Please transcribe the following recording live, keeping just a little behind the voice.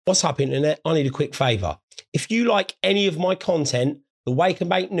What's up, internet? I need a quick favour. If you like any of my content, the Wake and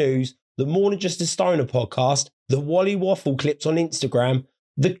Bake News, the More Than Just a Stoner podcast, the Wally Waffle clips on Instagram,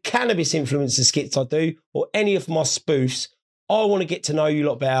 the cannabis influencer skits I do, or any of my spoofs, I want to get to know you a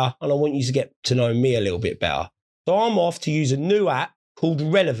lot better, and I want you to get to know me a little bit better. So I'm off to use a new app called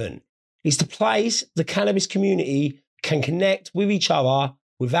Relevant. It's the place the cannabis community can connect with each other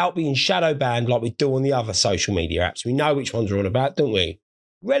without being shadow banned like we do on the other social media apps. We know which ones we're on about, don't we?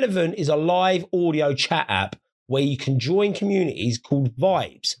 Relevant is a live audio chat app where you can join communities called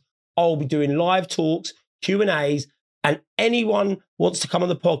Vibes. I'll be doing live talks, Q&As, and anyone wants to come on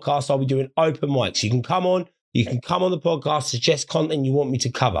the podcast, I'll be doing open mics. You can come on the podcast, suggest content you want me to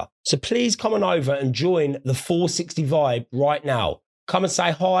cover. So please come on over and join the 460 Vibe right now. Come and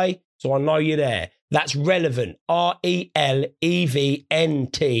say hi so I know you're there. That's Relevant, RELEVNT,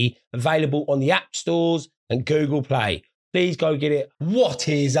 available on the app stores and Google Play. Please go get it. What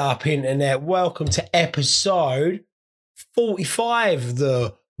is up, internet? Welcome to episode 45 of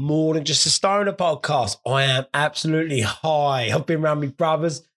the More Than Just a Stoner podcast. I am absolutely high. I've been around my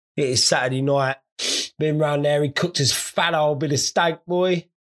brothers. It is Saturday night. Been around there. He cooked his fat old bit of steak, boy.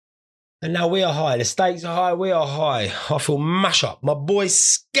 And now we are high. The steaks are high. We are high. I feel mash up. My boy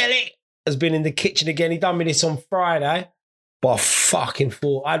Skelly has been in the kitchen again. He done me this on Friday. But I fucking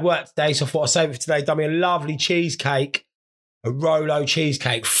thought I'd work today, so I thought I'd save it for today. Done me a lovely cheesecake. A Rolo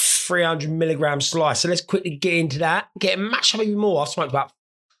cheesecake, 300 milligram slice. So let's quickly get into that. Get mashed up even more. I've smoked about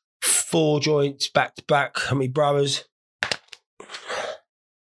 4 joints back to back. And my brothers.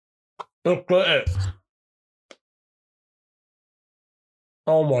 Look at it.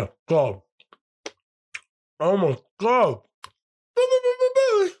 Oh my God. Oh my God.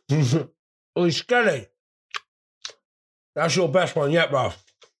 Oh, he's Skelly. That's your best one yet, bro.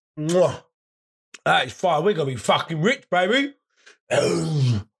 Mwah. That is fire. We're going to be fucking rich, baby.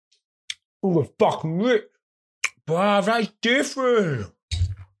 Oh, we're fucking rich. Bruv, that's different.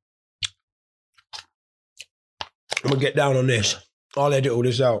 I'm going to get down on this. I'll edit all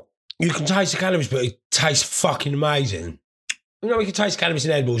this out. You can taste the cannabis, but it tastes fucking amazing. You know, you can taste cannabis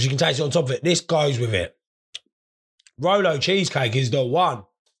in edibles. You can taste it on top of it. This goes with it. Rolo cheesecake is the one.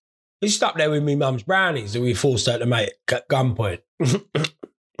 It's up there with me mum's brownies that we forced her to make at gunpoint.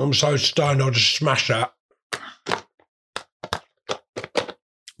 I'm so stoned, I'll just smash that.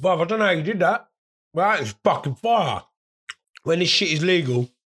 But I don't know how you did that. But that is fucking fire. When this shit is legal,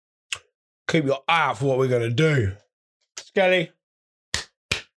 keep your eye out for what we're going to do. Skelly.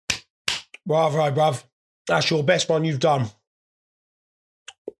 Bravo, bruv. That's your best one you've done.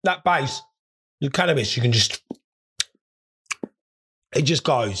 That base, the cannabis, you can just... It just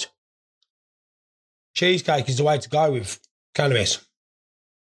goes. Cheesecake is the way to go with cannabis.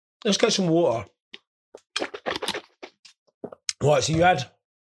 Let's get some water. Right, so you heard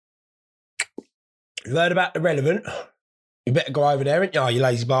about the Relevant. You better go over there, ain't you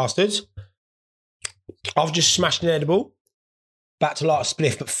lazy bastards? I've just smashed an edible. Back to light a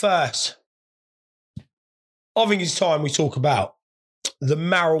spliff. But first, I think it's time we talk about the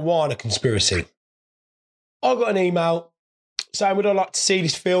marijuana conspiracy. I got an email saying, would I like to see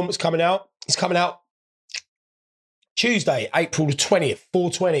this film that's coming out? It's coming out Tuesday, April the 20th,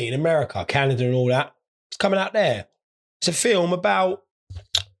 420 in America, Canada and all that. It's coming out there. It's a film about...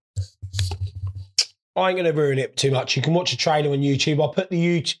 I ain't going to ruin it too much. You can watch a trailer on YouTube. I'll put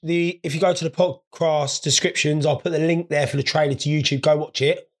if you go to the podcast descriptions, I'll put the link there for the trailer to YouTube. Go watch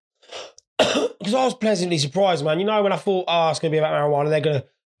it. Because I was pleasantly surprised, man. You know, when I thought, it's going to be about marijuana, they're going to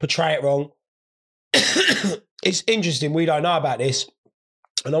portray it wrong. It's interesting. We don't know about this.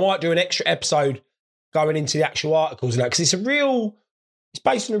 And I might do an extra episode going into the actual articles and that, because it's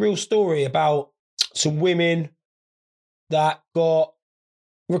based on a real story about some women that got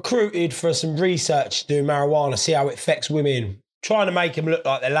recruited for some research to do marijuana, see how it affects women, trying to make them look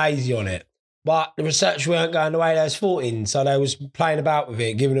like they're lazy on it. But the research weren't going the way they was thought in, so they was playing about with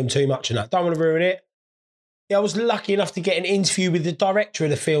it, giving them too much and that. Don't want to ruin it. Yeah, I was lucky enough to get an interview with the director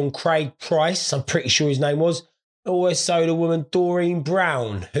of the film, Craig Price, I'm pretty sure his name was. Also the woman Doreen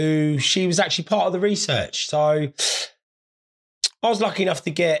Brown, who she was actually part of the research. So I was lucky enough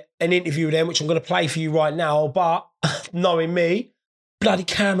to get an interview with them, which I'm going to play for you right now. But knowing me, bloody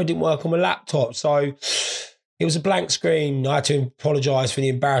camera didn't work on my laptop. So it was a blank screen. I had to apologise for the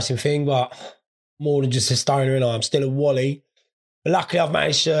embarrassing thing, but more than just a stoner and I'm still a Wally. But luckily I've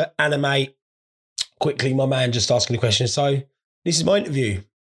managed to animate quickly my man just asking the question. So this is my interview.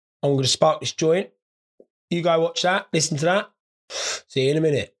 I'm going to spark this joint. You go watch that, listen to that. See you in a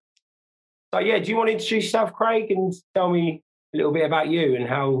minute. So yeah, do you want to introduce yourself, Craig, and tell me a little bit about you and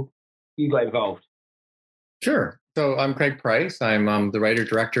how you got involved? Sure. So I'm Craig Price. I'm the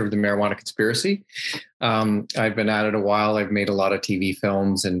writer-director of The Marijuana Conspiracy. I've been at it a while. I've made a lot of TV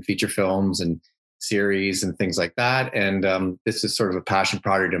films and feature films and series and things like that. And this is sort of a passion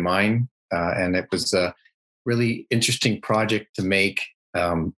project of mine. And it was a really interesting project to make.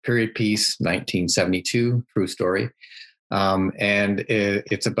 Period piece, 1972, true story.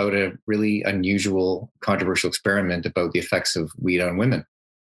 It's about a really unusual, controversial experiment about the effects of weed on women.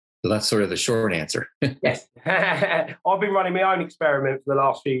 So that's sort of the short answer. Yes. I've been running my own experiment for the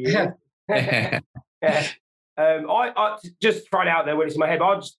last few years. Yeah. I just throw it out there when it's in my head.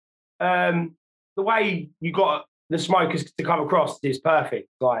 The way you got the smokers to come across is perfect.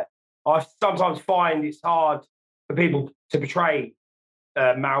 Like, I sometimes find it's hard for people to portray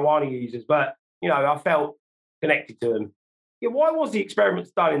marijuana users, but I felt connected to them. Yeah, why was the experiment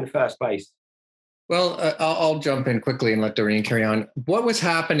done in the first place? Well, I'll jump in quickly and let Doreen carry on. What was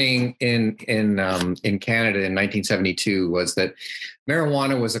happening in Canada in 1972 was that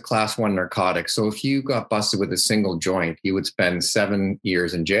marijuana was a class 1 narcotic. So if you got busted with a single joint, you would spend 7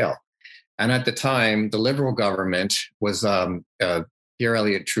 years in jail. And at the time, the Liberal government was Pierre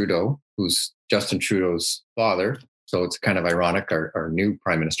Elliott Trudeau, who's Justin Trudeau's father. So it's kind of ironic, our new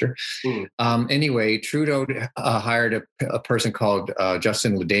prime minister. Anyway, Trudeau hired a person called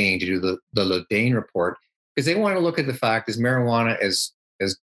Justin Ledane to do the Ledane report, because they want to look at the fact, is marijuana as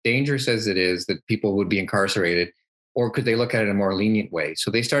dangerous as it is that people would be incarcerated, or could they look at it in a more lenient way?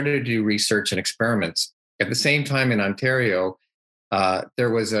 So they started to do research and experiments. At the same time in Ontario, there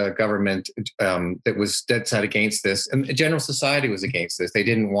was a government that was dead set against this, and the general society was against this. They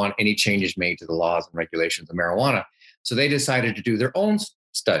didn't want any changes made to the laws and regulations of marijuana. So they decided to do their own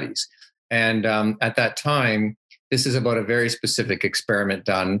studies. And at that time, this is about a very specific experiment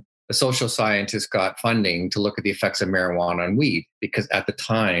done. The social scientists got funding to look at the effects of marijuana on weed, because at the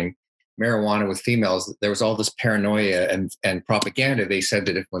time, marijuana with females, there was all this paranoia and propaganda. They said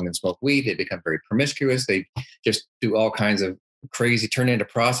that if women smoke weed, they become very promiscuous. They just do all kinds of crazy, turn into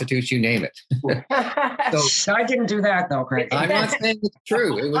prostitutes, you name it. So I didn't do that though, Craig. I'm not saying it's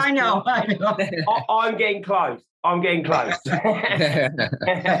true. It was I know. I'm getting close.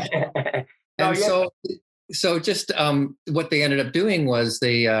 So just what they ended up doing was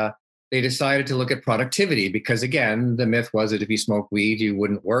they decided to look at productivity, because again, the myth was that if you smoke weed, you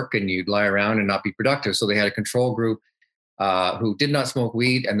wouldn't work and you'd lie around and not be productive. So they had a control group who did not smoke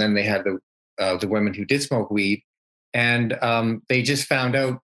weed, and then they had the women who did smoke weed. And they just found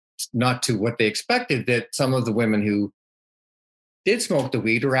out, not to what they expected, that some of the women who did smoke the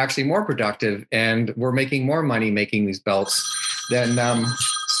weed were actually more productive and were making more money making these belts than.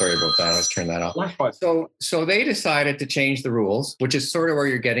 Sorry about that. Let's turn that off. So they decided to change the rules, which is sort of where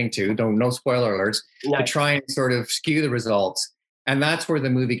you're getting to. No spoiler alerts. Nice. To try and sort of skew the results, and that's where the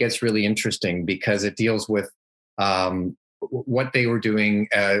movie gets really interesting, because it deals with what they were doing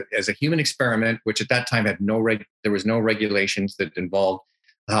as a human experiment, which at that time had there was no regulations that involved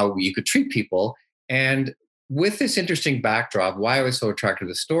how you could treat people. And with this interesting backdrop, why I was so attracted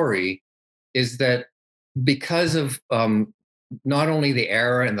to the story is that because of not only the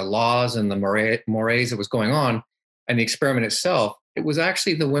era and the laws and the mores that was going on and the experiment itself, it was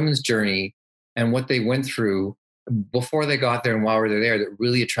actually the women's journey and what they went through before they got there and while they were there that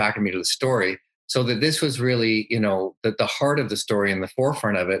really attracted me to the story. So that this was really, the heart of the story and the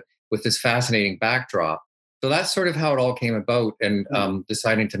forefront of it, with this fascinating backdrop. So that's sort of how it all came about, and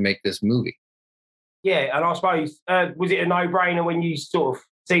deciding to make this movie. Yeah, and I suppose, was it a no-brainer when you sort of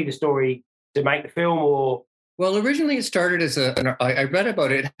see the story to make the film, or? Well, originally it started as I read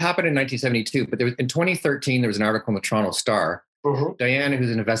about it. It happened in 1972, but in 2013, there was an article in the Toronto Star. Mm-hmm. Diana, who's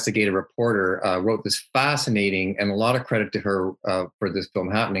an investigative reporter, wrote this fascinating, and a lot of credit to her for this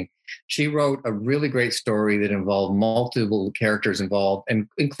film happening. She wrote a really great story that involved multiple characters involved, and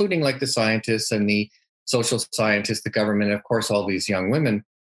including like the scientists and the social scientists, the government, and of course, all these young women.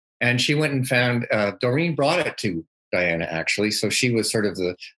 And she went and found, Doreen brought it to Diana, actually. So she was sort of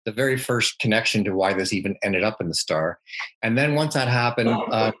the very first connection to why this even ended up in the Star. And then once that happened,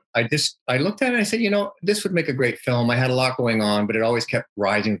 I looked at it and I said, this would make a great film. I had a lot going on, but it always kept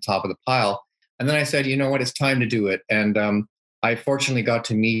rising to the top of the pile. And then I said, you know what, it's time to do it. And I fortunately got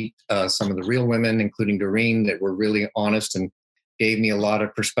to meet some of the real women, including Doreen, that were really honest and gave me a lot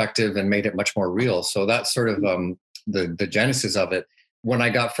of perspective and made it much more real. So that's sort of the genesis of it. When I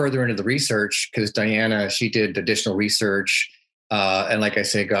got further into the research, because Diana, she did additional research, and like I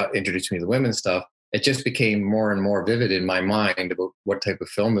say, got introduced me to the women's stuff, it just became more and more vivid in my mind about what type of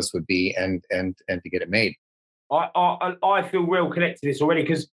film this would be, and to get it made. I feel real connected to this already,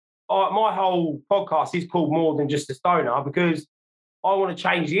 because my whole podcast is called More Than Just a Stoner, because I want to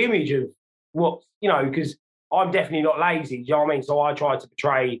change the image of what, because I'm definitely not lazy. Do you know what I mean? So I try to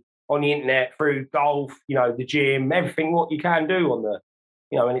portray on the internet through golf, the gym, everything what you can do on the,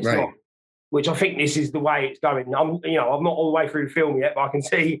 and it's not. Which I think this is the way it's going. I'm not all the way through the film yet, but I can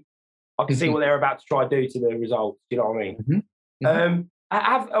see what they're about to try to do to the results. You know what I mean? Mm-hmm.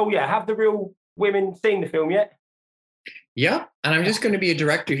 Have the real women seen the film yet? Yeah, and I'm just going to be a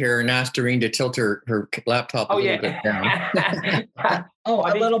director here and ask Doreen to tilt her laptop a little bit down.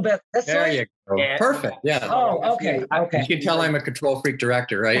 A little bit. There you go. Yeah. Perfect. Yeah. Oh, okay. You can tell I'm a control freak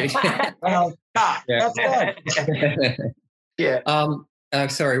director, right? Well, that's good. Yeah.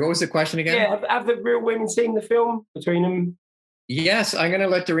 Sorry, what was the question again? Yeah, have the real women seen the film between them? Yes, I'm going to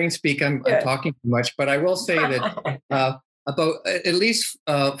let Doreen speak. I'm talking too much, but I will say that about at least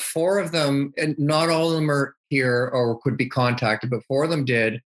 4 of them, and not all of them are here or could be contacted, but 4 of them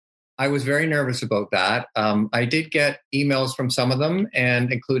did. I was very nervous about that. I did get emails from some of them,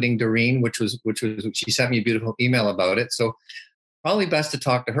 and including Doreen, which was she sent me a beautiful email about it. So probably best to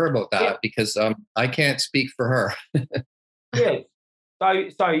talk to her about that because I can't speak for her. Yeah.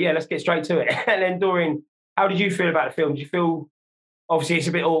 So let's get straight to it. And then Doreen, how did you feel about the film? Did you feel obviously it's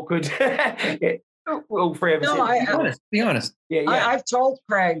a bit awkward? All 3 of us. Be honest. Yeah. I've told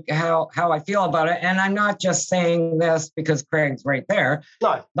Craig how I feel about it, and I'm not just saying this because Craig's right there.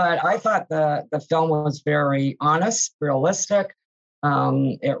 No. But I thought the film was very honest, realistic.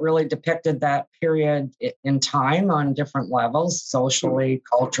 It really depicted that period in time on different levels, socially,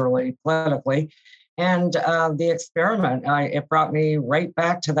 culturally, politically. And the experiment, it brought me right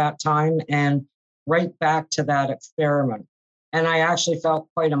back to that time and right back to that experiment. And I actually felt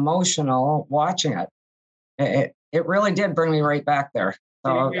quite emotional watching it. It really did bring me right back there.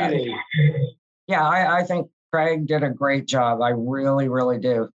 So, really? I think Craig did a great job. I really, really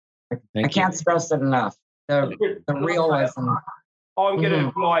do. I can't stress it enough. The realism. I'm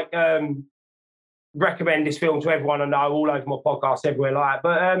going to recommend this film to everyone I know, all over my podcast, everywhere like that.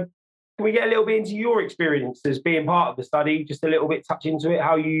 But can we get a little bit into your experience as being part of the study? Just a little bit touch into it,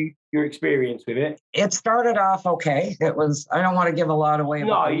 how your experience with it. It started off okay. It was, I don't want to give a lot away.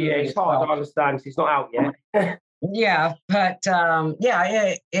 It's hard to understand. It's not out yet. Yeah, but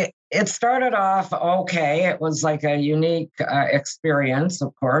it started off okay. It was like a unique experience,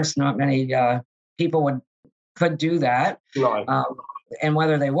 of course. Not many people could do that. Right. And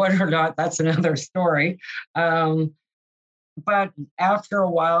whether they would or not, that's another story. But after a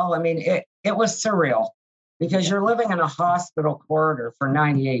while, I mean, it was surreal because you're living in a hospital corridor for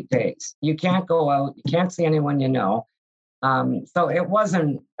 98 days. You can't go out. You can't see anyone you know. So it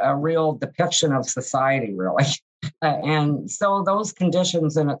wasn't a real depiction of society, really. And so those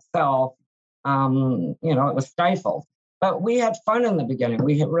conditions in itself, it was stifled. But we had fun in the beginning.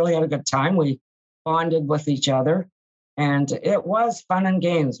 We really had a good time. We bonded with each other. And it was fun and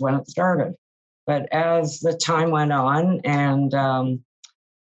games when it started. But as the time went on and the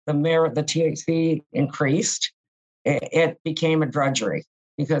THC increased, it became a drudgery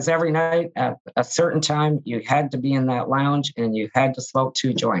because every night at a certain time, you had to be in that lounge and you had to smoke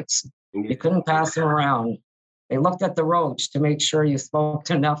 2 joints. You couldn't pass them around. They looked at the roach to make sure you smoked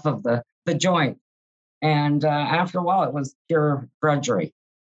enough of the joint. And after a while, it was pure drudgery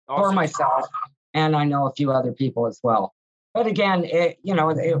for myself. And I know a few other people as well. But again, it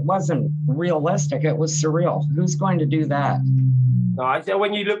wasn't realistic. It was surreal. Who's going to do that? No, so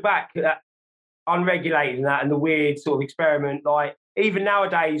when you look back at that unregulated and that and the weird sort of experiment, like even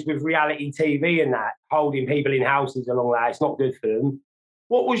nowadays with reality TV and that, holding people in houses and all that, it's not good for them.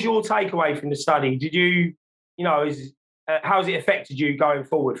 What was your takeaway from the study? Did you, how's it affected you going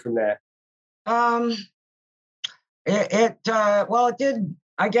forward from there? It did.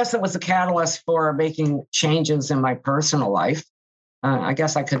 I guess it was a catalyst for making changes in my personal life. I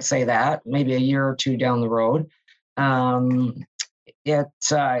guess I could say that maybe a year or 2 down the road. It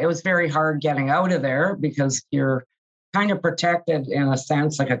was very hard getting out of there because you're kind of protected in a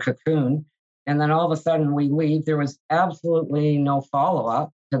sense, like a cocoon. And then all of a sudden we leave. There was absolutely no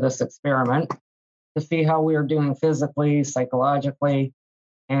follow-up to this experiment to see how we were doing physically, psychologically.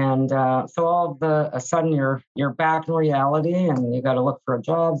 And so all of a sudden you're back in reality and you got to look for a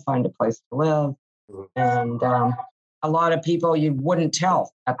job, find a place to live. And a lot of people you wouldn't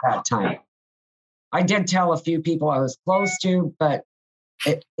tell at that time. I did tell a few people I was close to, but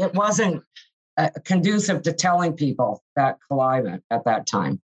it wasn't conducive to telling people that climate at that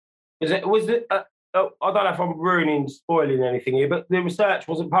time. I don't know if I'm spoiling anything here, but the research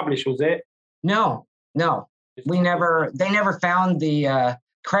wasn't published, was it? No. They never found the,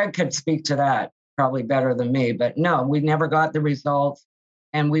 Craig could speak to that probably better than me, but no, we never got the results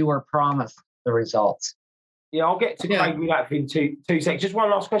and we were promised the results. Yeah, I'll get to Craig with that in two seconds. Just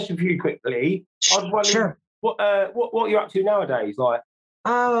one last question for you quickly. Sure. What are you up to nowadays? Like,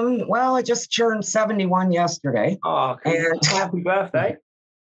 Well, I just turned 71 yesterday. oh, And happy birthday.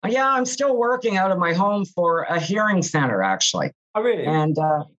 yeah, I'm still working out of my home for a hearing center, actually. Oh, really? And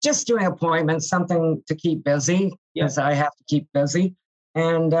just doing appointments, something to keep busy because I have to keep busy.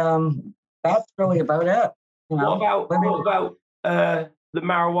 And that's really about it. You know? What about the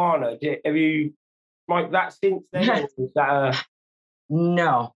marijuana? Have you smoked that since then? Or is that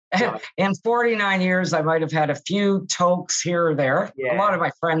No. No. In 49 years, I might have had a few tokes here or there. Yeah. A lot of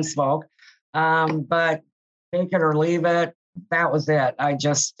my friends smoke, but take it or leave it. That was it. I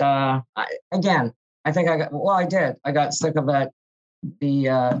just, again, I think I did. I got sick of it,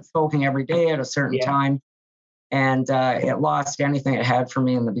 the smoking every day at a certain time, and it lost anything it had for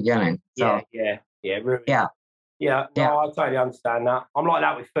me in the beginning. So, really. Yeah. No, I totally understand that. I'm like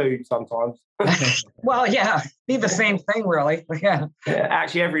that with food sometimes. Well, yeah, be the same thing, really. Yeah.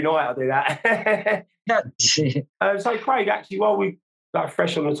 Actually, every night I do that. So, Craig, actually, while we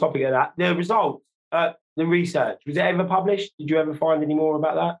fresh on the topic of that, the results, the research, was it ever published? Did you ever find any more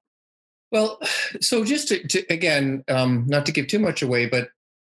about that? Well, so just to again, not to give too much away, but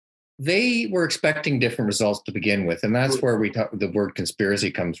they were expecting different results to begin with, and that's where the word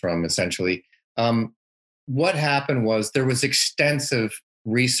conspiracy comes from, essentially. What happened was there was extensive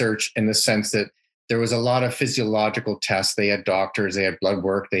research in the sense that there was a lot of physiological tests. They had doctors, they had blood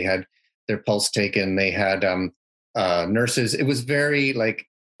work, they had their pulse taken, they had nurses. It was very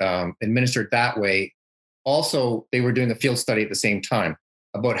administered that way. Also, they were doing the field study at the same time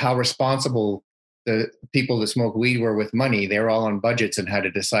about how responsible the people that smoke weed were with money. They were all on budgets and had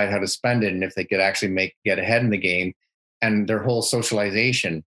to decide how to spend it and if they could actually get ahead in the game, and their whole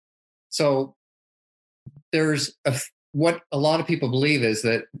socialization. So there's what a lot of people believe is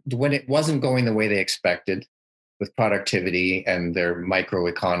that when it wasn't going the way they expected with productivity and their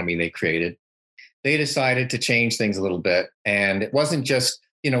microeconomy they created, they decided to change things a little bit. And it wasn't just,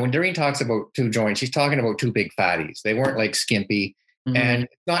 when Doreen talks about 2 joints, she's talking about 2 big fatties. They weren't like skimpy. Mm-hmm. And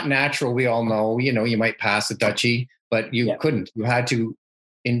it's not natural. We all know, you might pass a Dutchie, but you couldn't. You had to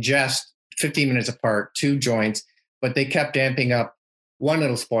ingest 15 minutes apart, 2 joints, but they kept amping up. One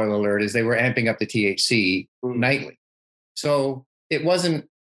little spoiler alert is they were amping up the THC nightly. So it wasn't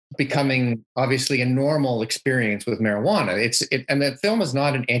becoming obviously a normal experience with marijuana. And the film is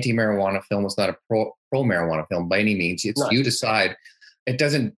not an anti-marijuana film. It's not a pro-marijuana film by any means. It's you decide. It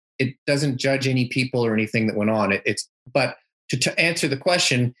doesn't judge any people or anything that went on. But to answer the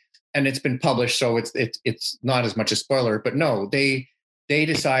question, and it's been published, so it's not as much a spoiler. But no, they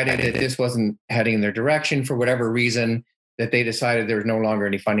decided that this wasn't heading in their direction for whatever reason. That they decided there was no longer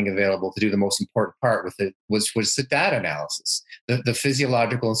any funding available to do the most important part with it was the data analysis, the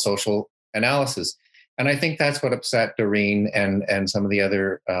physiological and social analysis. And I think that's what upset Doreen and some of the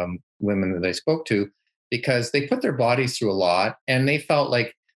other women that I spoke to, because they put their bodies through a lot and they felt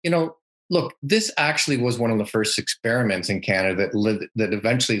like, look, this actually was one of the first experiments in Canada that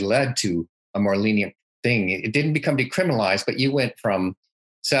eventually led to a more lenient thing. It didn't become decriminalized, but you went from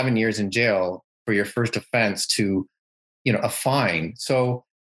 7 years in jail for your first offense to a fine. So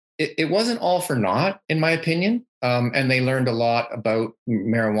it wasn't all for naught, in my opinion. And they learned a lot about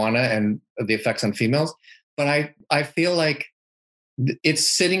marijuana and the effects on females. But I feel like it's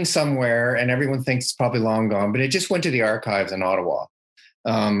sitting somewhere and everyone thinks it's probably long gone, but it just went to the archives in Ottawa.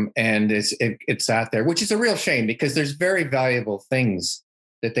 And it sat there, which is a real shame because there's very valuable things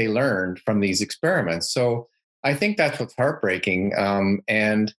that they learned from these experiments. So I think that's what's heartbreaking.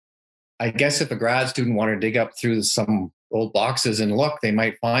 And I guess if a grad student wanted to dig up through some old boxes and look, they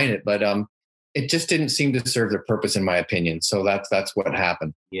might find it, but it just didn't seem to serve their purpose, in my opinion. So that's what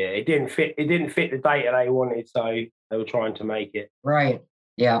happened. Yeah, it didn't fit the data they wanted, so they were trying to make it. Right.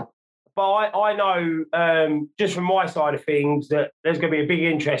 Yeah. But I know just from my side of things that there's going to be a big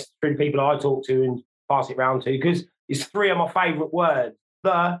interest through the people I talk to and pass it around to, because it's 3 of my favourite words: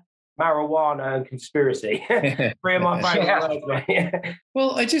 the marijuana and conspiracy. 3 of my favourite words, mate.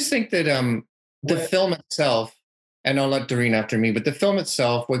 Well, I just think that the film itself, and I'll let Doreen after me, but the film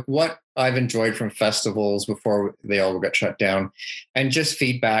itself, like what I've enjoyed from festivals before they all got shut down, and just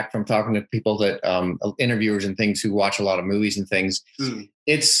feedback from talking to people that interviewers and things who watch a lot of movies and things,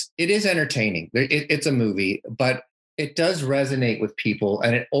 it is entertaining. It's a movie, but it does resonate with people,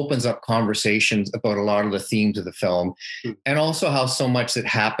 and it opens up conversations about a lot of the themes of the film, and also how so much that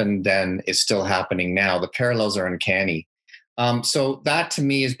happened then is still happening now. The parallels are uncanny. So that to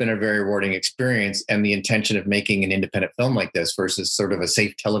me has been a very rewarding experience, and the intention of making an independent film like this versus sort of a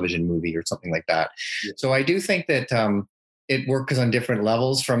safe television movie or something like that. Yeah. So I do think that it works on different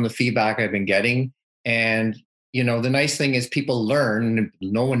levels from the feedback I've been getting. And, the nice thing is people learn.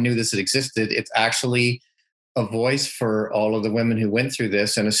 No one knew this had existed. It's actually a voice for all of the women who went through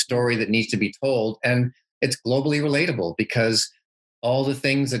this and a story that needs to be told. And it's globally relatable because all the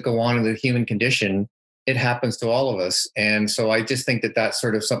things that go on in the human condition, it happens to all of us. And so I just think that that's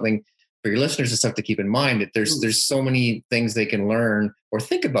sort of something for your listeners and stuff to keep in mind, that there's so many things they can learn or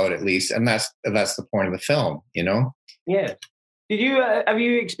think about at least. And that's the point of the film, you know? Yeah. Did you, have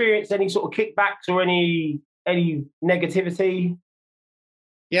you experienced any sort of kickbacks or any negativity?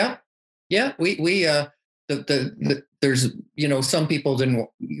 Yeah. There's, some people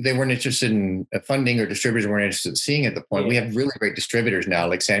they weren't interested in funding, or distributors weren't interested in seeing at the point. Yeah. We have really great distributors now,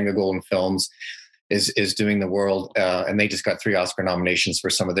 like Samuel Goldwyn Films is doing the world, and they just got 3 Oscar nominations for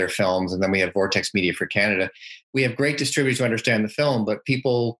some of their films. And then we have Vortex Media for Canada. We have great distributors who understand the film, but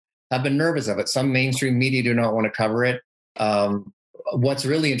people have been nervous of it. Some mainstream media do not want to cover it. What's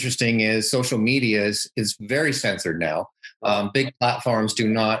really interesting is social media is very censored now. Big platforms do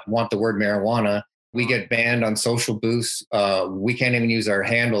not want the word marijuana. We get banned on social booths. We can't even use our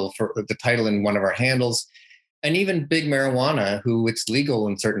handle for the title in one of our handles. And even big marijuana, who it's legal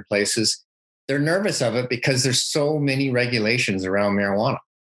in certain places, they're nervous of it because there's so many regulations around marijuana.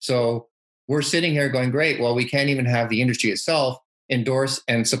 So we're sitting here going, great, well, we can't even have the industry itself endorse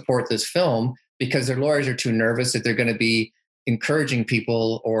and support this film because their lawyers are too nervous that they're going to be encouraging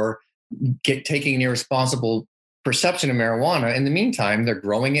people or taking an irresponsible perception of marijuana. In the meantime, they're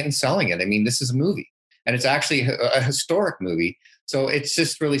growing it and selling it. I mean, this is a movie, and it's actually a historic movie. So it's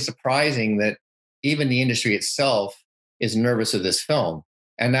just really surprising that even the industry itself is nervous of this film.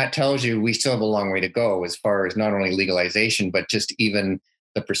 And that tells you we still have a long way to go as far as not only legalization, but just even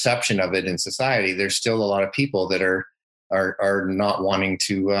the perception of it in society. There's still a lot of people that are not wanting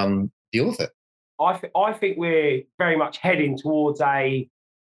to deal with it. I think we're very much heading towards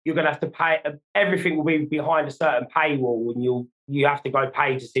you're going to have to pay. Everything will be behind a certain paywall, and you have to go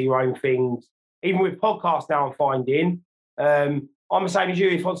pay to see your own things. Even with podcasts now, I'm finding I'm the same as you.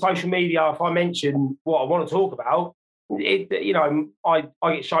 If on social media, if I mention what I want to talk about, I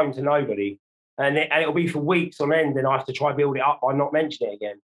get shown to nobody, and it'll be for weeks on end, and I have to try build it up by not mentioning it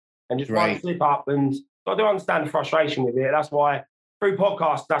again, and just try to slip up. And I do understand the frustration with it. That's why through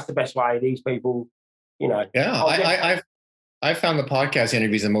podcasts, that's the best way. These people, Yeah, I found the podcast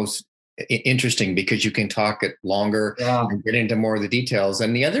interviews the most interesting because you can talk it longer and get into more of the details.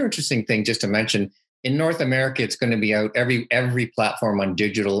 And the other interesting thing, just to mention, in North America, it's going to be out every platform on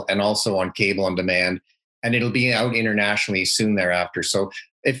digital and also on cable on demand, and it'll be out internationally soon thereafter. So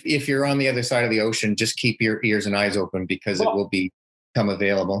if you're on the other side of the ocean, just keep your ears and eyes open because it will become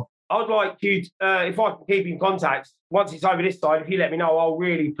available. I'd like you, if I can keep in contact, once it's over this side, if you let me know, I'll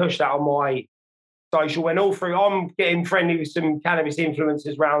really push that on my social. When all through, I'm getting friendly with some cannabis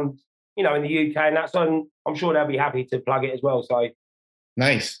influencers around, in the UK, and that's on. I'm sure they'll be happy to plug it as well. So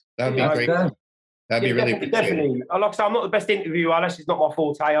nice, that'd be great. That'd be really definitely. Like I say, I'm not the best interviewer. That's just not my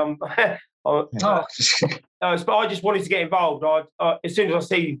forte. But I just wanted to get involved. As soon as I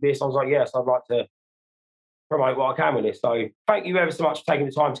see this, I was like, yes, I'd like to promote what I can with this. So thank you ever so much for taking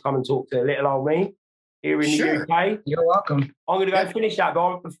the time to come and talk to little old me here in the UK. You're welcome. I'm going to go finish that,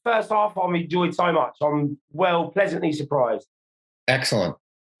 but the first half I've enjoyed so much. I'm pleasantly surprised. Excellent.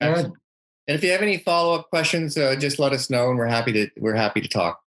 And if you have any follow-up questions, just let us know, and we're happy to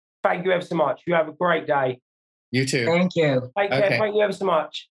talk. Thank you ever so much. You have a great day. You too. Thank you. Take care. Thank you ever so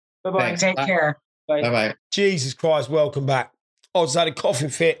much. Bye-bye. Take care. Bye-bye. Jesus Christ, welcome back. I just had a coughing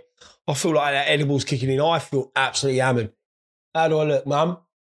fit. I feel like that edible's kicking in. I feel absolutely hammered. How do I look, Mum?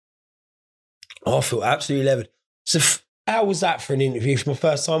 I feel absolutely levered. So how was that for an interview? For my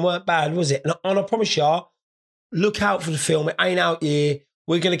first time, weren't bad, was it? And I promise you, look out for the film. It ain't out yet.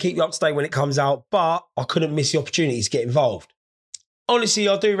 We're going to keep you up to date when it comes out, but I couldn't miss the opportunity to get involved. Honestly,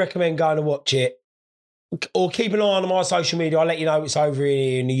 I do recommend going to watch it, or keep an eye on my social media. I'll let you know it's over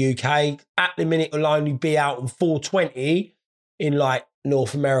here in the UK. At the minute, it'll only be out on 420 in like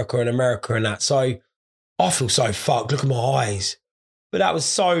North America and America and that. So I feel so fucked. Look at my eyes. But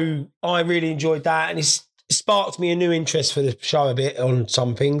I really enjoyed that, and it sparked me a new interest for the show a bit on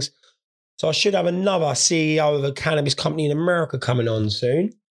some things. So I should have another CEO of a cannabis company in America coming on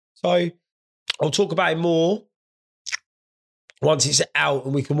soon. So I'll talk about it more once it's out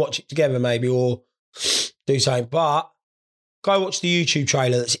and we can watch it together maybe, or do something. But go watch the YouTube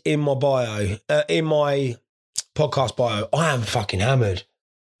trailer that's in my bio, in my podcast bio. I am fucking hammered.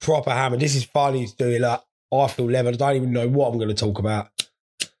 Proper hammered. This is funny to do it like I feel level. I don't even know what I'm going to talk about.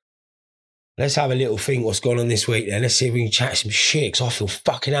 Let's have a little think what's going on this week then. Let's see if we can chat some shit, because I feel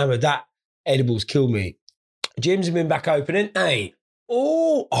fucking hammered. That edible's killed me. Gyms have been back open, ain't they?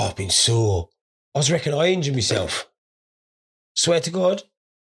 Oh, I've been sore. I reckon I injured myself. Swear to God.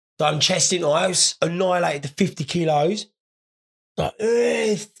 done chest in ice, annihilated the 50 kilos. Like,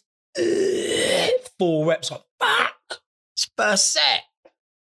 4 reps, like, fuck, it's first set.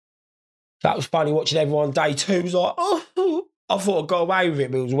 That was funny watching everyone. Day 2 was like, oh, I thought I'd got away with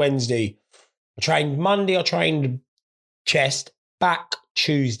it, but it was Wednesday. I trained Monday, I trained chest, back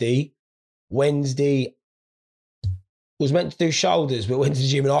Tuesday, Wednesday, was meant to do shoulders, but went to the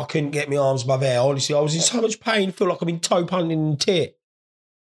gym and I couldn't get my arms above air. Honestly, I was in so much pain, I feel like I've been toe punching in the tit.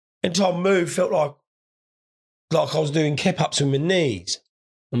 And time I moved, felt like I was doing kip-ups with my knees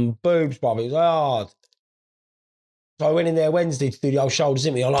and boobs, brother. It was hard. So I went in there Wednesday to do the old shoulders,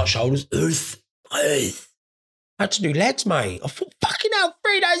 didn't we? I like shoulders. I had to do legs, mate. I thought, fucking hell,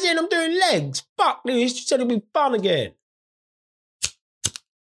 3 days in, I'm doing legs. Fuck this, you said it'd be fun again.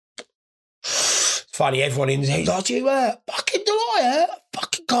 Funny, everyone in there, he's like, do you hurt? Fucking do I hurt? I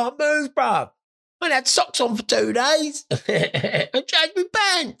fucking can't move, bruv. I ain't had socks on for 2 days. I changed my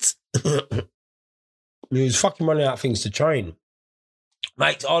pants. He was fucking running out of things to train.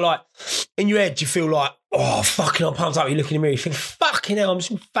 Mate, I like, in your head, you feel like, oh, fucking, I'm pumped up. You look in the mirror, you think, fucking hell, I'm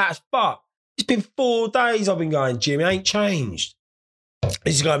just fat as fuck. It's been 4 days I've been going gym. It ain't changed.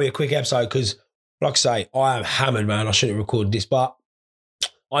 This is going to be a quick episode because, like I say, I am hammered, man. I shouldn't have recorded this, but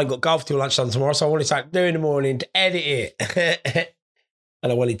I ain't got golf till lunchtime tomorrow, so I wanted to do in the morning to edit it.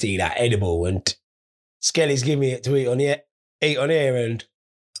 And I wanted to eat that edible, and Skelly's giving me it to eat on here, and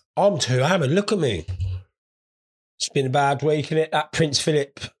I'm too hammered. Look at me. It's been a bad week, innit? That Prince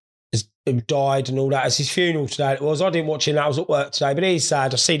Philip has died and all that. It's his funeral today. It was. I didn't watch him. I was at work today, but he's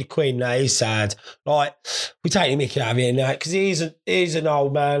sad. I see the Queen now. He's sad. Like, we take the mickey out of here now because he's an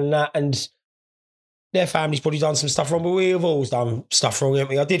old man and that, and their family's probably done some stuff wrong, but we've always done stuff wrong,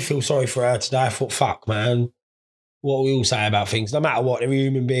 haven't we? I did feel sorry for her today. I thought, fuck, man. What we all say about things, no matter what, they're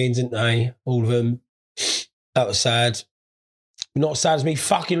human beings, aren't they? All of them. That was sad. Not as sad as me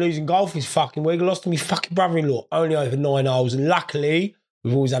fucking losing golf this fucking week. I lost to my fucking brother-in-law, only over 9 holes. And luckily,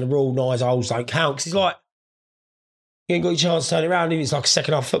 we've always had a rule, 9 holes don't count. Because it's like, you ain't got your chance to turn it around. If it's like a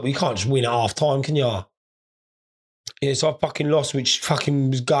second half football, you can't just win at half time, can you? Yeah, so I fucking lost, which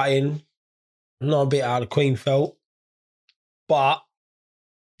fucking was gutting. Not a bit how the Queen felt. But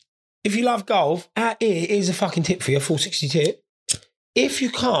if you love golf, here's a fucking tip for you, a 460 tip. If you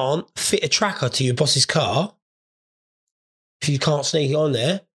can't fit a tracker to your boss's car, if you can't sneak it on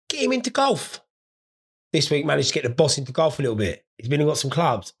there, get him into golf. This week managed to get the boss into golf a little bit. He's been and got some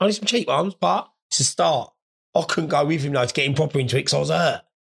clubs. Only some cheap ones, but it's a start. I couldn't go with him though to get him proper into it because I was hurt.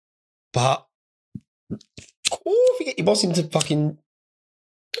 But if you get your boss into fucking...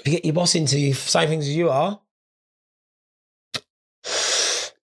 If you get your boss into the same things as you are,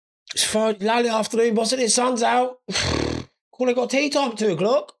 it's Friday, late afternoon, boss, and the sun's out. Cool, I got tea time at 2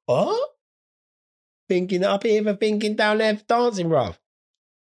 o'clock. What? Thinking up here for thinking down there for dancing, bruv.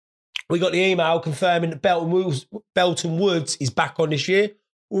 We got the email confirming that Belton Woods is back on this year.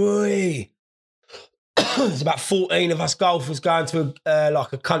 There's about 14 of us golfers going to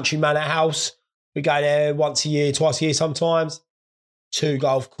like a country manor house. We go there once a year, twice a year sometimes. 2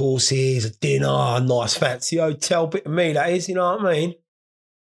 golf courses, a dinner, a nice fancy hotel. Bit of me, that is, you know what I mean?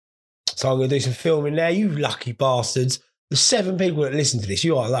 So I'm going to do some filming there. You lucky bastards. There's 7 people that listen to this.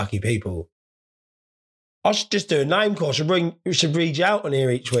 You are lucky people. I should just do a name call. We should read you out on here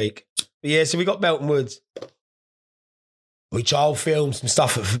each week. But yeah, so we got Belton Woods, which I'll film some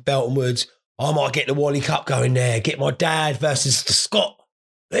stuff at Belton Woods. I might get the Wally Cup going there. Get my dad versus the Scott.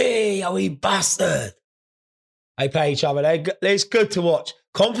 Hey, oh, he bastard. They play each other. It's good to watch.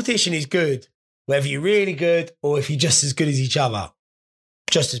 Competition is good, whether you're really good or if you're just as good as each other.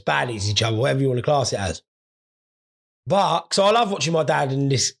 Just as bad as each other, whatever you want to class it as. But, so I love watching my dad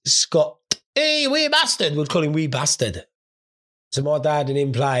and this Scott. Hey, wee bastard. We'd call him wee bastard. So my dad and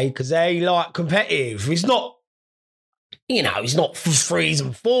him play because they like competitive. He's not, he's not 3s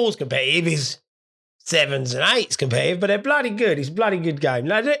and 4s competitive. He's 7s and 8s competitive, but they're bloody good. It's a bloody good game.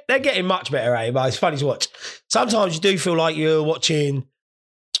 They're getting much better at it, but it's funny to watch. Sometimes you do feel like you're watching,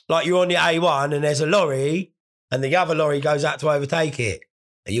 like you're on the A1 and there's a lorry and the other lorry goes out to overtake it.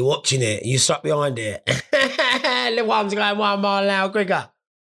 And you're watching it and you're stuck behind it. The one's going 1 mile an hour quicker.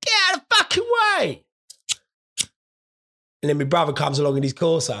 Get out of the fucking way. And then my brother comes along in his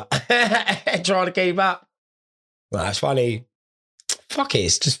Corsa trying to keep up. Well, that's funny. Fuck it,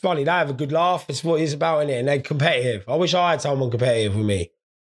 it's just funny. They have a good laugh. It's what it's about, innit? And they're competitive. I wish I had someone competitive with me.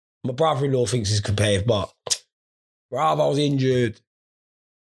 My brother-in-law thinks he's competitive, but brother, I was injured.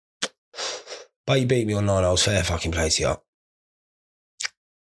 But he beat me on 9 holes. Fair fucking play to you.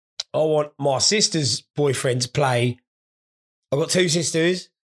 I want my sister's boyfriend to play. I've got 2 sisters.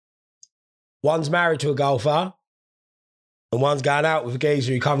 One's married to a golfer. And one's going out with a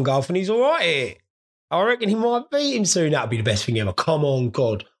geezer who come golf and he's all right here. I reckon he might beat him soon. That'd be the best thing ever. Come on,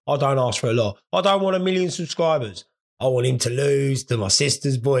 God. I don't ask for a lot. I don't want 1 million subscribers. I want him to lose to my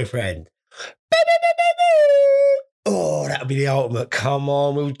sister's boyfriend. Oh, that would be the ultimate. Come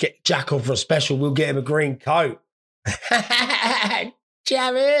on, we'll get Jack on for a special. We'll get him a green coat.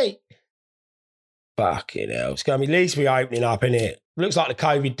 Jerry. Fucking hell. It's going to be at least reopening up, isn't it? Looks like the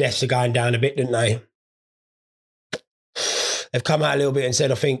COVID deaths are going down a bit, don't they? They've come out a little bit and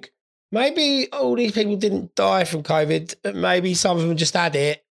said, I think, maybe all these people didn't die from COVID. But maybe some of them just had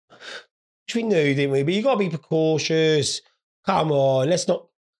it. Which we knew, didn't we? But you've got to be precautious. Come on, let's not...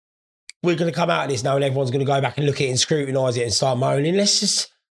 We're going to come out of this now and everyone's going to go back and look at it and scrutinise it and start moaning. Let's just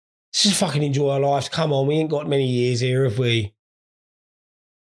fucking enjoy our lives. Come on, we ain't got many years here, have we?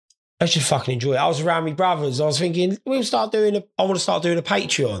 Let's just fucking enjoy it. I was around my brothers. I was thinking, I want to start doing a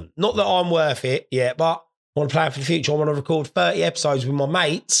Patreon. Not that I'm worth it yet, but I want to plan for the future. I want to record 30 episodes with my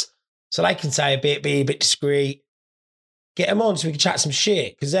mates so they can say a bit, be a bit discreet. Get them on so we can chat some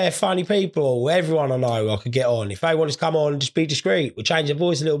shit because they're funny people. Everyone I know I could get on. If they want us to come on and just be discreet, we'll change their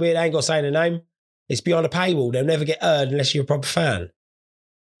voice a little bit. They ain't got to say their name. It's beyond a paywall. They'll never get heard unless you're a proper fan.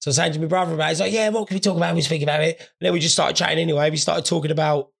 So I was saying to my brother about it. He's like, yeah, what can we talk about? We speak about it. And then we just started chatting anyway. We started talking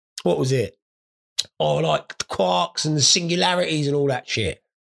about, what was it? Oh, like the quarks and the singularities and all that shit.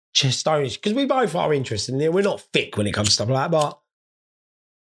 Just stonish. Because we both are interested in it. We're not thick when it comes to stuff like that, but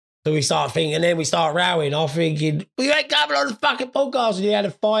so we start thinking, and then we start rowing. I'm thinking, we ain't coming on the fucking podcast and you had a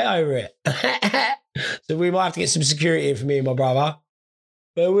fight over it. So we might have to get some security in for me and my brother.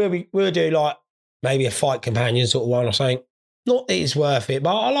 But we'll do like maybe a fight companion sort of one or something. Not that it's worth it,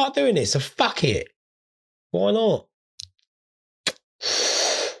 but I like doing this, so fuck it. Why not?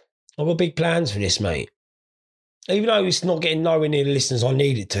 I've got big plans for this, mate. Even though it's not getting nowhere near the listeners I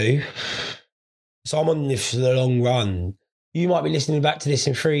need it to. So I'm on this for the long run. You might be listening back to this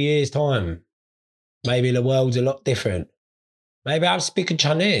in 3 years' time. Maybe the world's a lot different. Maybe I'm speaking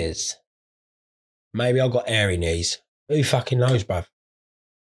Chinese. Maybe I've got airy knees. Who fucking knows, bruv?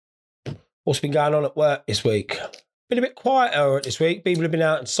 What's been going on at work this week? Been a bit quieter this week. People have been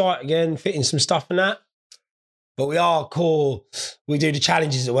out on site again, fitting some stuff and that. But we are cool. We do the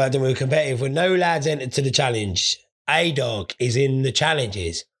challenges at work and we're competitive. When no lads entered to the challenge, A-Dog is in the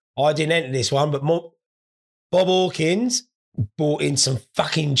challenges. I didn't enter this one, but Bob Hawkins brought in some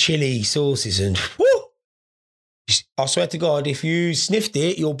fucking chili sauces and whoo! I swear to God, if you sniffed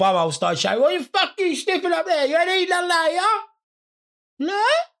it, your bumhole started shouting, what the fuck are you sniffing up there? You ain't eating none of that, yeah? No?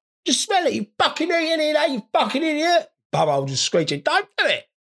 Just smell it, you fucking eating it, you fucking idiot. Bumhole just screeching, don't do it.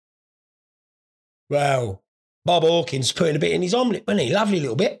 Well, Bob Hawkins putting a bit in his omelette, wasn't he? Lovely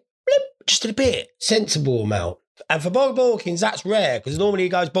little bit. Blip, just a bit. Sensible amount. And for Bob Hawkins, that's rare because normally he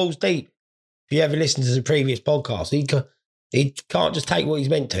goes balls deep. If you ever listen to the previous podcast, he can't just take what he's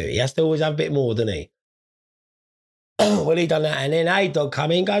meant to. He has to always have a bit more, doesn't he? Well, he done that, and then A-Dog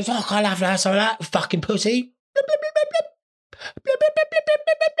come in and goes, oh, I'll have that, some of that, fucking pussy.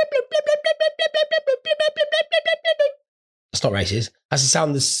 That's not racist. That's the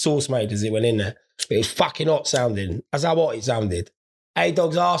sound the sauce made as it went in there. But it was fucking hot sounding. That's how hot it sounded.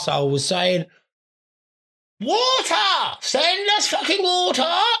 A-Dog's arsehole was saying, water! Send us fucking water!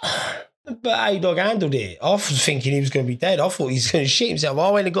 But A-Dog handled it. I was thinking he was going to be dead. I thought he was going to shit himself.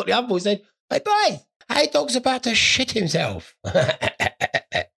 I went and got the other boy and said, hey, boy, A-Dog's about to shit himself. But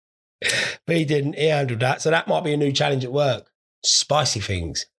he didn't. He handled that. So that might be a new challenge at work. Spicy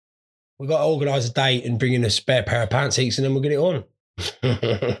things. We've got to organise a date and bring in a spare pair of pants each and then we'll get it on.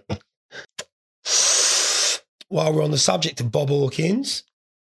 While we're on the subject of Bob Hawkins,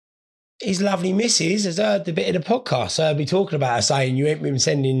 his lovely missus has heard the bit of the podcast. So I'll be talking about her saying you ain't been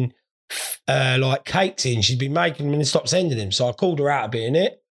sending like cakes in. She's been making them and stopped sending them. So I called her out a bit in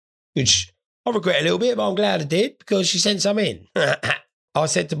it, which I regret a little bit, but I'm glad I did because she sent some in. I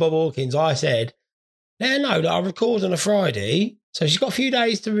said to Bob Hawkins, I said, let her know that I record on a Friday, so she's got a few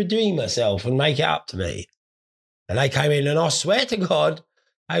days to redeem herself and make it up to me. And they came in and I swear to God,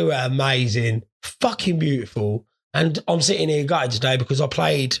 they were amazing, fucking beautiful. And I'm sitting here gutted today because I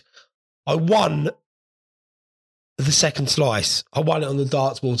won the second slice. I won it on the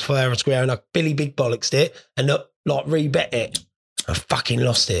darts board for Fair Square and I Billy Big Bollocksed it and like rebet it. I fucking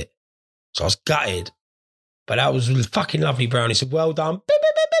lost it. So I was gutted. But that was a fucking lovely brownie. So well done.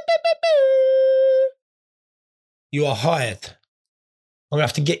 You are hired. I'm going to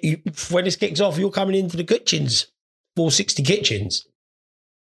have to get you, when this kicks off, you're coming into the kitchens. 460 kitchens.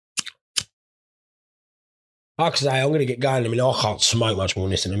 Like I say, I'm going to get going. I mean, I can't smoke much more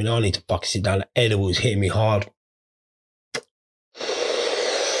than this. I mean, I need to fucking sit down. The edible is hitting me hard.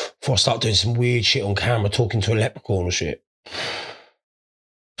 Before I start doing some weird shit on camera, talking to a leprechaun or shit.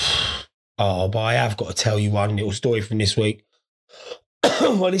 Oh, but I have got to tell you one little story from this week.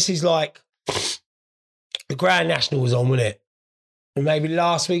 Well, this is like the Grand National was on, wasn't it? And maybe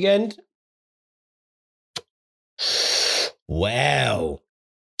last weekend. Well,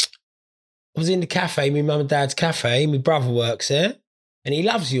 I was in the cafe, my mum and dad's cafe. My brother works there, and he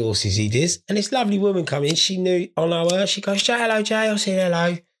loves the horses, he does. And this lovely woman come in. She knew I know her. She goes, "Jay, hello, Jay." I said,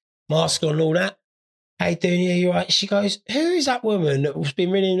 "Hello." Mask on and all that. "How you doing? Yeah, you're right." She goes, "Who is that woman that's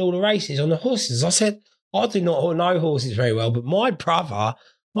been winning all the races on the horses?" I said, "I do not know horses very well, but my brother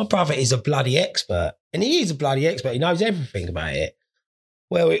is a bloody expert. And he is a bloody expert. He knows everything about it."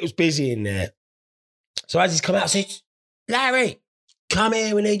 Well, it was busy in there. So as he's come out, I said, "Larry, come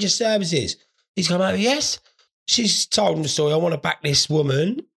here, we need your services." He's come over, "Yes." She's told him the story. "I want to back this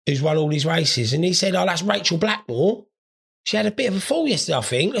woman who's won all these races." And he said, "Oh, that's Rachel Blackmore. She had a bit of a fall yesterday, I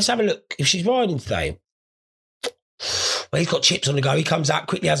think. Let's have a look if she's riding today." Well, he's got chips on the go. He comes out,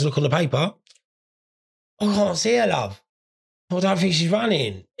 quickly has a look on the paper. "I can't see her, love. I don't think she's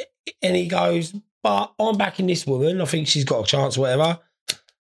running." And he goes, "But I'm backing this woman. I think she's got a chance or whatever."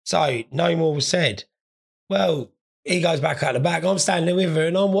 So no more was said. Well, he goes back out the back. I'm standing there with her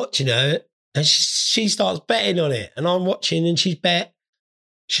and I'm watching her. And she starts betting on it. And I'm watching and she's bet.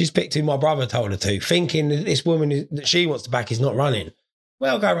 She's picked who my brother told her to, thinking that this woman that she wants to back is not running.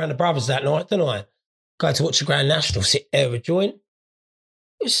 Well, I go around the brothers that night, don't I? Go to watch the Grand National, sit there with a joint.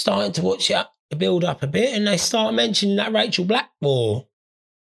 It was starting to watch it build up a bit, and they start mentioning that Rachel Blackmore.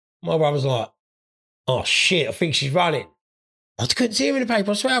 My brother's like, "Oh shit, I think she's running." I couldn't see her in the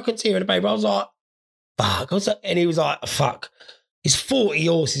paper. I swear I couldn't see her in the paper. I was like, "Fuck." And he was like, "Fuck. It's 40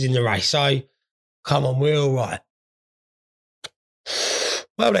 horses in the race, so come on, we're all right."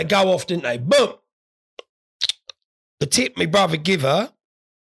 Well, they go off, didn't they? Boom. The tip my brother give her,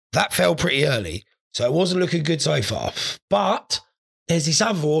 that fell pretty early. So it wasn't looking good so far. But there's this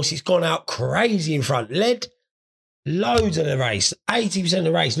other horse, he's gone out crazy in front. Led loads of the race. 80% of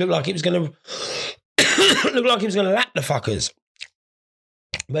the race. Looked like it was going to lap the fuckers.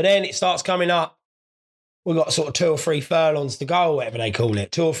 But then it starts coming up. We've got sort of 2 or 3 furlongs to go, whatever they call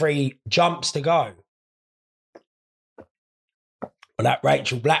it. 2 or 3 jumps to go. And that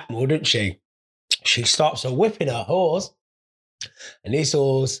Rachel Blackmore, didn't she? She stops her whipping her horse. And this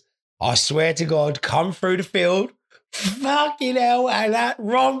horse, I swear to God, come through the field. Fucking hell, and that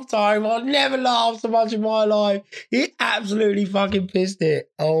romp time, I've never laughed so much in my life. He absolutely fucking pissed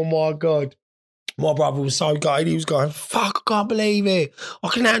it. Oh my God. My brother was so gutted. He was going, "Fuck, I can't believe it. I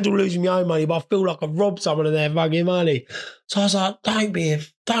can handle losing my own money, but I feel like I've robbed someone of their fucking money." So I was like,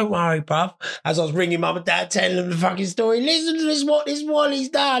 don't worry, bruv. As I was ringing mum and dad, telling them the fucking story, "Listen to this, what this Wally's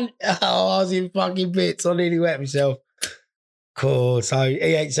done." Oh, I was in fucking bits. I nearly wet myself. Cool. So he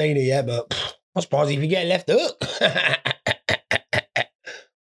ain't seen it yet, but I'm surprised if you get left hook.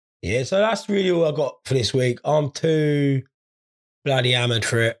 Yeah, so that's really all I got for this week. I'm too bloody hammered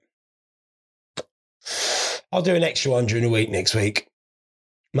for it. I'll do an extra one during the week next week.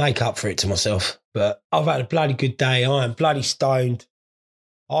 Make up for it to myself. But I've had a bloody good day. I am bloody stoned.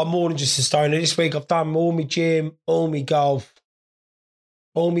 I'm more than just a stoner. This week I've done all my gym, all my golf,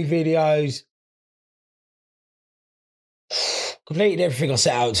 all my videos. Completed everything I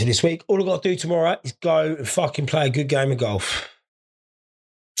set out to this week. All I've got to do tomorrow is go and fucking play a good game of golf.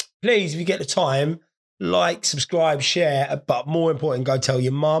 Please, if you get the time, like, subscribe, share, but more important, go tell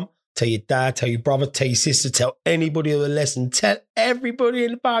your mum, tell your dad, tell your brother, tell your sister, tell anybody on the lesson, tell everybody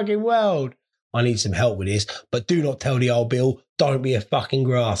in the fucking world. I need some help with this, but do not tell the old Bill. Don't be a fucking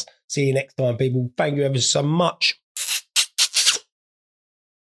grass. See you next time, people. Thank you ever so much.